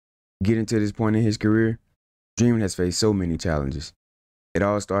Getting to this point in his career, Dream has faced so many challenges. It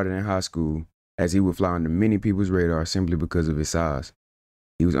all started in high school, as he would fly under many people's radar simply because of his size.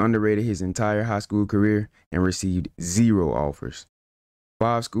 He was underrated his entire high school career and received 0 offers.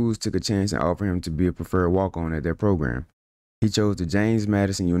 5 schools took a chance and offered him to be a preferred walk-on at their program. He chose the James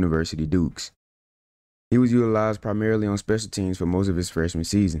Madison University Dukes. He was utilized primarily on special teams for most of his freshman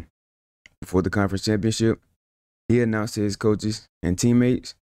season. Before the conference championship, he announced to his coaches and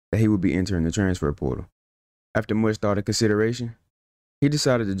teammates that he would be entering the transfer portal. After much thought and consideration, he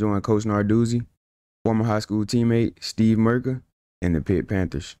decided to join Coach Narduzzi, former high school teammate Steve Merker, and the Pitt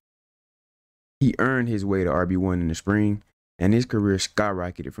Panthers. He earned his way to RB1 in the spring, and his career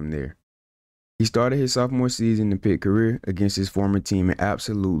skyrocketed from there. He started his sophomore season in the Pitt career against his former team and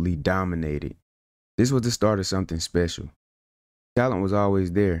absolutely dominated. This was the start of something special. Talent was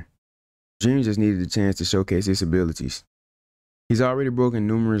always there. Dream just needed a chance to showcase his abilities. He's already broken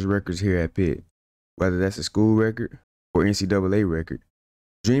numerous records here at Pitt, whether that's a school record or NCAA record.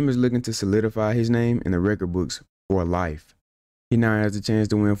 Dream is looking to solidify his name in the record books for life. He now has the chance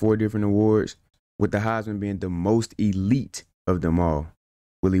to win 4 different awards, with the Heisman being the most elite of them all.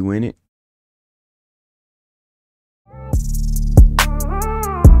 Will he win it?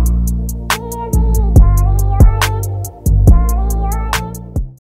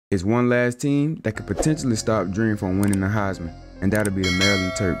 It's one last team that could potentially stop Dream from winning the Heisman, and that'll be the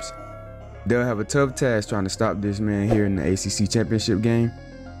Maryland Terps. They'll have a tough task trying to stop this man here in the ACC championship game.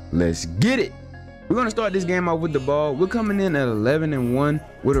 Let's get it! We're going to start this game off with the ball. We're coming in at 11-1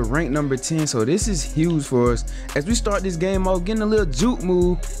 with a rank number 10, so this is huge for us. As we start this game off, getting a little juke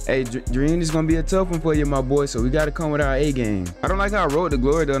move. Hey, Dream, this is going to be a tough one for you, my boy, so we got to come with our A game. I don't like how Road to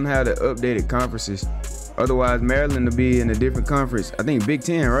Glory doesn't have the updated conferences. Otherwise, Maryland will be in a different conference. I think Big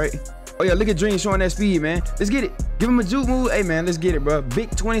 10, right? Oh, yeah, look at Dream showing that speed, man. Let's get it. Give him a juke move. Hey, man, let's get it, bro. Big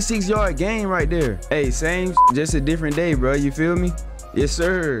 26-yard game right there. Hey, same, just a different day, bro. You feel me? Yes,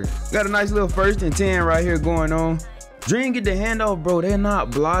 sir. Got a nice little 1st and 10 right here going on. Dream get the handoff, bro. They're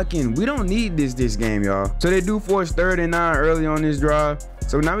not blocking. We don't need this game, y'all. So they do force 3rd and 9 early on this drive.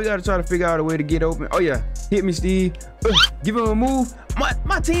 So now we got to try to figure out a way to get open. Oh, yeah. Hit me, Steve. Give him a move.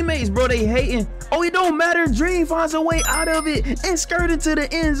 My teammates, bro, they hating. Oh, it don't matter. Dream finds a way out of it and skirted to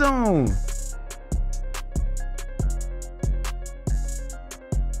the end zone.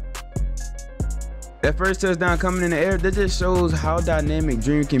 That first touchdown coming in the air, that just shows how dynamic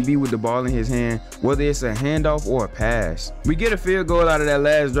Dream can be with the ball in his hand, whether it's a handoff or a pass. We get a field goal out of that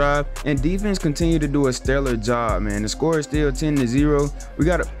last drive, and defense continue to do a stellar job, man. The score is still 10-0. We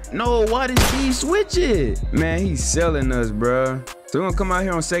got to, no, why did Steve switch it? Man, he's selling us, bruh. So we're gonna come out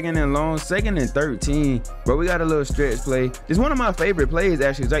here on 2nd and long, 2nd and 13. But we got a little stretch play. It's one of my favorite plays,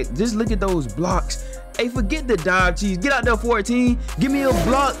 actually. It's like, just look at those blocks. Hey, forget the dive cheese. Get out there, 14. Give me a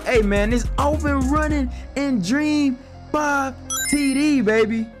block. Hey, man, it's off and running in Dream 5 TD,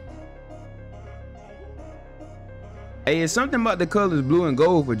 baby. Hey, it's something about the colors blue and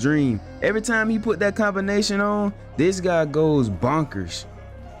gold for Dream. Every time he put that combination on, this guy goes bonkers.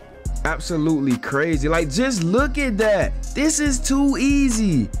 Absolutely crazy. Like, just look at that. This is too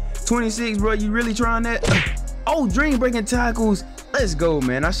easy. 26, bro, you really trying that? Oh, Dream breaking tackles. Let's go,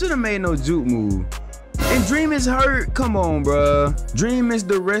 man. I should have made no juke move. And Dream is hurt. Come on, bro. Dream missed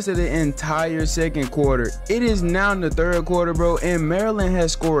the rest of the entire 2nd quarter. It is now in the 3rd quarter, bro, and Maryland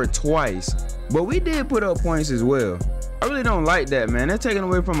has scored twice. But we did put up points as well. I really don't like that, man. They're taking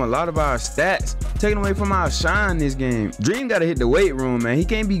away from a lot of our stats, taking away from our shine this game. Dream got to hit the weight room, man. He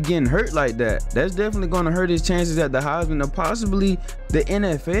can't be getting hurt like that. That's definitely going to hurt his chances at the Heisman or possibly the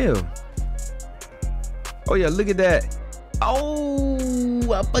NFL. Oh, yeah, look at that.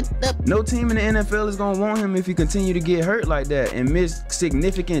 Oh, I fucked up. No team in the NFL is going to want him if he continue to get hurt like that and miss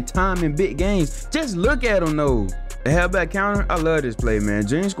significant time in big games. Just look at him, though. The halfback counter, I love this play, man.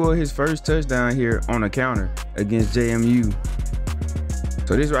 Dream scored his first touchdown here on a counter against JMU.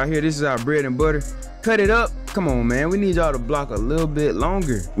 So this right here, this is our bread and butter. Cut it up. Come on, man. We need y'all to block a little bit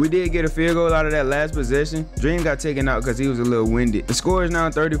longer. We did get a field goal out of that last possession. Dream got taken out because he was a little winded. The score is now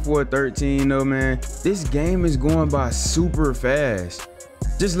 34-13, though, man. This game is going by super fast.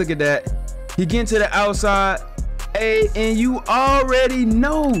 Just look at that. He getting to the outside. Hey, and you already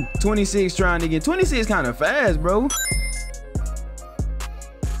know 26 trying to get 26 kind of fast, bro.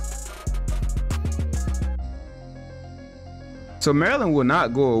 So Maryland will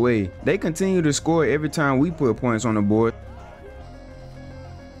not go away. They continue to score every time we put points on the board.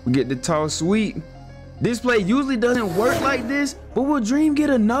 We get the toss sweep. This play usually doesn't work like this, but will Dream get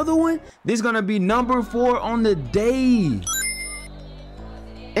another one? This is gonna be number 4 on the day.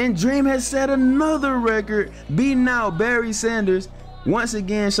 And Dream has set another record, beating out Barry Sanders. Once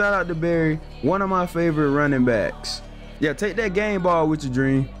again, shout out to Barry, one of my favorite running backs. Yeah, take that game ball with your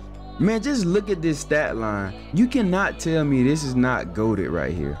Dream. Man, just look at this stat line. You cannot tell me this is not goated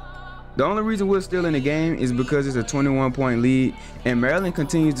right here. The only reason we're still in the game is because it's a 21-point lead and Maryland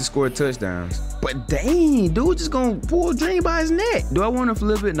continues to score touchdowns. But dang, dude just gonna pull Dream by his neck. Do I want to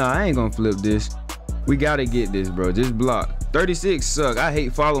flip it? Nah, I ain't gonna flip this. We gotta get this, bro. Just block. 36 suck. I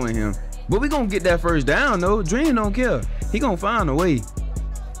hate following him. But we gonna get that first down though. Dream don't care. He gonna find a way.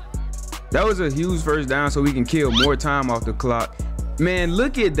 That was a huge first down so we can kill more time off the clock. Man,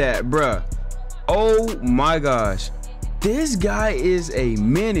 look at that, bruh. Oh my gosh. This guy is a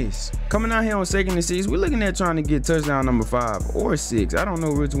menace. Coming out here on 2nd and 6, we're looking at trying to get touchdown number 5 or 6. I don't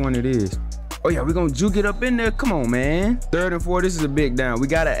know which one it is. Oh yeah, we're gonna juke it up in there. Come on, man. 3rd and 4, this is a big down. We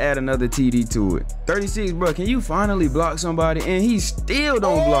gotta add another TD to it. 36, bro, can you finally block somebody? And he still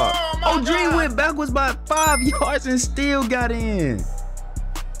don't block. Oh, Dream went backwards by 5 yards and still got in.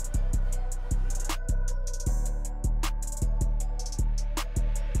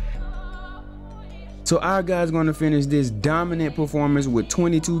 So our guy's gonna finish this dominant performance with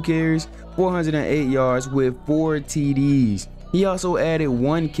 22 carries, 408 yards with 4 TDs. He also added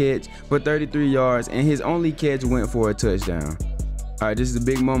 1 catch for 33 yards and his only catch went for a touchdown. All right, this is a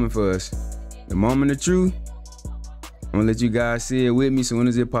big moment for us. The moment of truth. I'm gonna let you guys see it with me as soon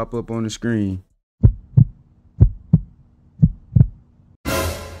as it pop up on the screen.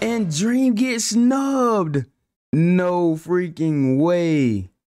 And Dream gets snubbed. No freaking way.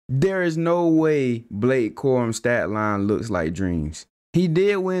 There is no way Blake Corum's stat line looks like Dream's. He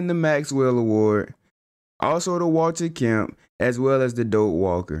did win the Maxwell Award, also the Walter Kemp, as well as the Doak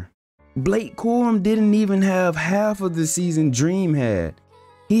Walker. Blake Corum didn't even have half of the season Dream had.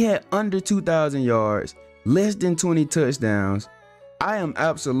 He had under 2,000 yards, less than 20 touchdowns. I am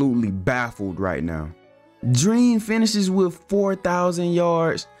absolutely baffled right now. Dream finishes with 4,000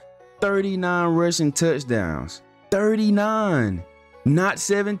 yards, 39 rushing touchdowns. 39. Not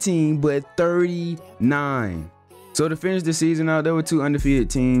 17, but 39. So to finish the season out, there were 2 undefeated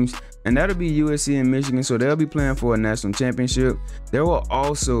teams, and that'll be USC and Michigan, so they'll be playing for a national championship. There were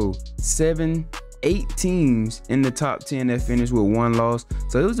also 8 teams in the top 10 that finished with 1 loss,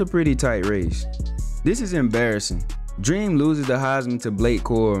 so it was a pretty tight race. This is embarrassing. Dream loses the Heisman to Blake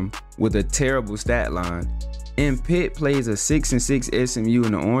Corum with a terrible stat line, and Pitt plays a 6-6 SMU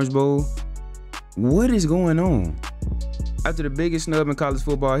in the Orange Bowl. What is going on? After the biggest snub in college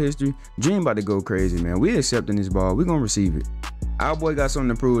football history, Dream about to go crazy, man. We accepting this ball. We gonna receive it. Our boy got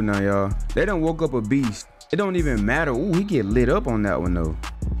something to prove now, y'all. They done woke up a beast. It don't even matter. Ooh, he get lit up on that one, though.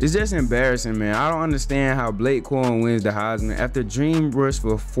 It's just embarrassing, man. I don't understand how Blake Corum wins the Heisman after Dream rushed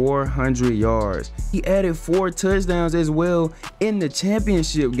for 400 yards. He added 4 touchdowns as well in the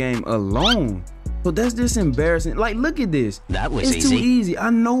championship game alone. So that's just embarrassing. Like, look at this. That was easy. It's too easy.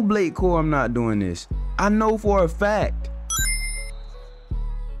 I know Blake Corum not doing this. I know for a fact.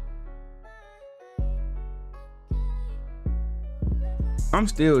 I'm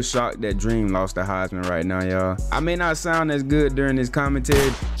still shocked that Dream lost the Heisman right now, y'all. I may not sound as good during this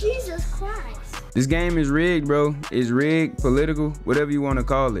commentary. Jesus Christ. This game is rigged, bro. It's rigged, political, whatever you want to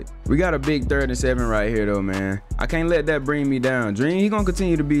call it. We got a big 3rd and 7 right here, though, man. I can't let that bring me down. Dream, he gonna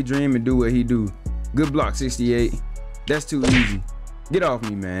continue to be Dream and do what he do. Good block, 68. That's too easy. Get off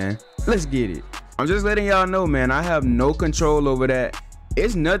me, man. Let's get it. I'm just letting y'all know, man, I have no control over that.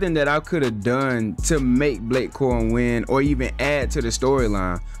 It's nothing that I could have done to make Blake Corum win or even add to the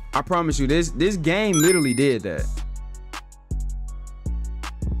storyline. I promise you, this game literally did that.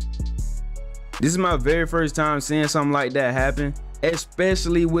 This is my very first time seeing something like that happen,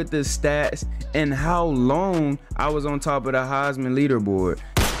 especially with the stats and how long I was on top of the Heisman leaderboard.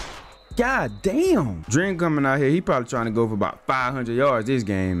 God damn. Dream coming out here, he probably trying to go for about 500 yards this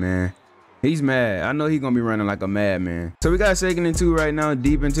game, man. He's mad. I know he's gonna be running like a madman. So we got 2nd and 2 right now,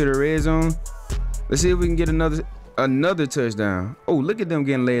 deep into the red zone. Let's see if we can get another touchdown. Oh, look at them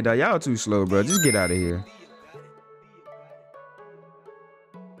getting laid out. Y'all too slow, bro. Just get out of here.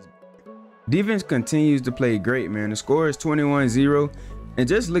 Defense continues to play great, man. The score is 21-0. And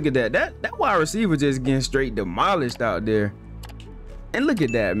just look at that. That wide receiver just getting straight demolished out there. And look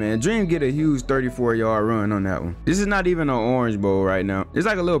at that, man. Dream get a huge 34-yard run on that one. This is not even an Orange Bowl right now. It's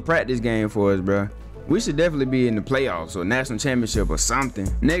like a little practice game for us, bro. We should definitely be in the playoffs or national championship or something.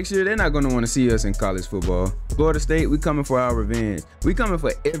 Next year, they're not going to want to see us in college football. Florida State, we coming for our revenge. We coming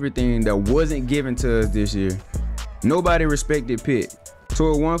for everything that wasn't given to us this year. Nobody respected Pitt.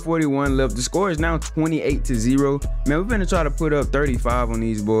 So at 141 left, the score is now 28-0. Man, we're gonna try to put up 35 on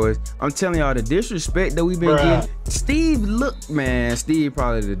these boys. I'm telling y'all, the disrespect that we've been getting. Steve, look, man, Steve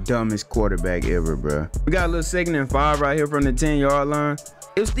probably the dumbest quarterback ever, bro. We got a little 2nd and 5 right here from the 10-yard line.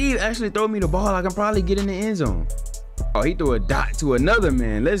 If Steve actually throw me the ball, I can probably get in the end zone. Oh, he threw a dot to another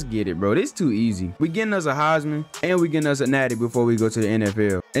man. Let's get it, bro. This too easy. We getting us a Heisman and we getting us a Natty before we go to the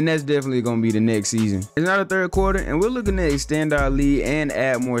NFL. And that's definitely going to be the next season. It's not a 3rd quarter and we're looking to extend our lead and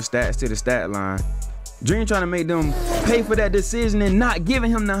add more stats to the stat line. Dream trying to make them pay for that decision and not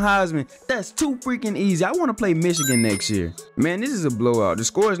giving him the Heisman. That's too freaking easy. I want to play Michigan next year. Man, this is a blowout. The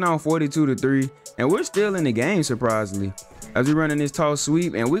score is now 42-3 and we're still in the game, surprisingly. As we running this toss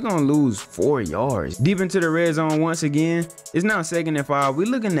sweep and we're gonna lose 4 yards. Deep into the red zone once again. It's now 2nd and 5. We're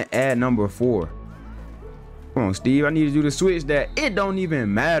looking to add number 4. Come on, Steve. I need to do the switch that it don't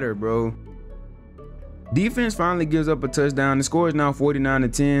even matter, bro. Defense finally gives up a touchdown. The score is now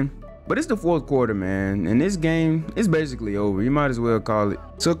 49-10. But it's the 4th quarter, man. And this game is basically over. You might as well call it.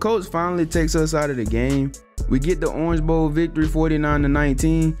 So coach finally takes us out of the game. We get the Orange Bowl victory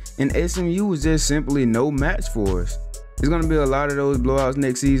 49-19. And SMU was just simply no match for us. There's going to be a lot of those blowouts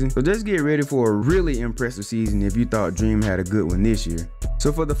next season, so just get ready for a really impressive season if you thought Dream had a good one this year.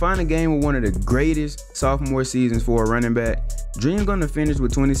 So for the final game with one of the greatest sophomore seasons for a running back, Dream going to finish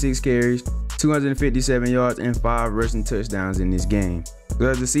with 26 carries, 257 yards, and 5 rushing touchdowns in this game. So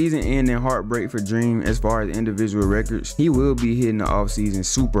as the season ending heartbreak for Dream as far as individual records, he will be hitting the offseason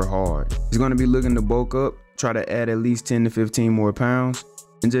super hard. He's going to be looking to bulk up, try to add at least 10 to 15 more pounds,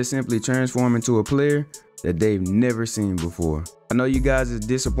 and just simply transform into a player that they've never seen before. I know you guys is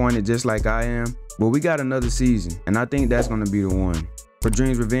disappointed just like I am, but we got another season, and I think that's gonna be the one. For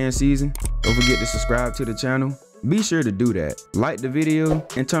Dream's revenge season, don't forget to subscribe to the channel. Be sure to do that. Like the video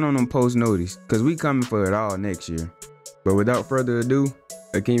and turn on them post notice, cause we coming for it all next year. But without further ado,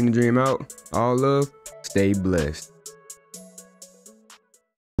 Akeem the Dream out. All love, stay blessed.